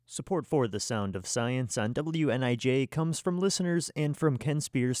Support for The Sound of Science on WNIJ comes from listeners and from Ken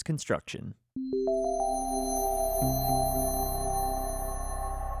Spears Construction.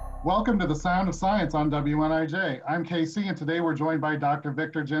 Welcome to The Sound of Science on WNIJ. I'm KC, and today we're joined by Dr.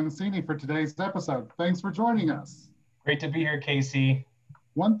 Victor Gensini for today's episode. Thanks for joining us. Great to be here, KC.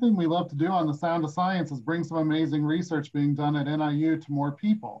 One thing we love to do on The Sound of Science is bring some amazing research being done at NIU to more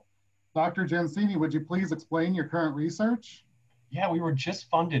people. Dr. Gensini, would you please explain your current research? Yeah, we were just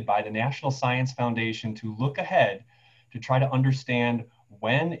funded by the National Science Foundation to look ahead to try to understand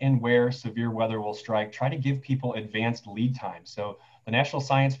when and where severe weather will strike, try to give people advanced lead time. So the National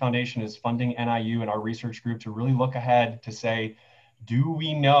Science Foundation is funding NIU and our research group to really look ahead to say, do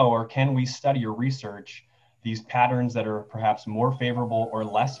we know or can we study or research these patterns that are perhaps more favorable or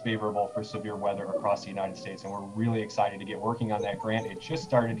less favorable for severe weather across the United States? And we're really excited to get working on that grant. It just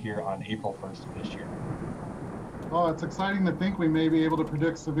started here on April 1st of this year. Oh, it's exciting to think we may be able to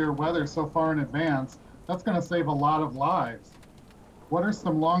predict severe weather so far in advance. That's going to save a lot of lives. What are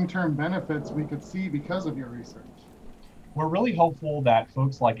some long-term benefits we could see because of your research? We're really hopeful that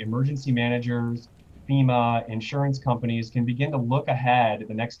folks like emergency managers, FEMA, insurance companies can begin to look ahead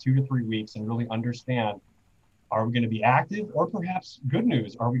the next 2 to 3 weeks and really understand, are we going to be active, or perhaps good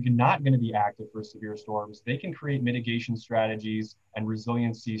news, are we not going to be active for severe storms? They can create mitigation strategies and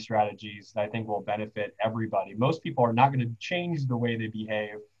resiliency strategies that I think will benefit everybody. Most people are not going to change the way they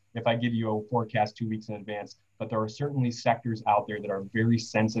behave if I give you a forecast 2 weeks in advance, but there are certainly sectors out there that are very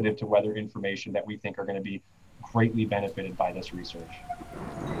sensitive to weather information that we think are going to be greatly benefited by this research.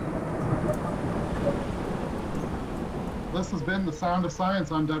 This has been The Sound of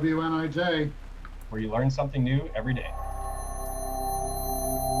Science on WNIJ, where you learn something new every day.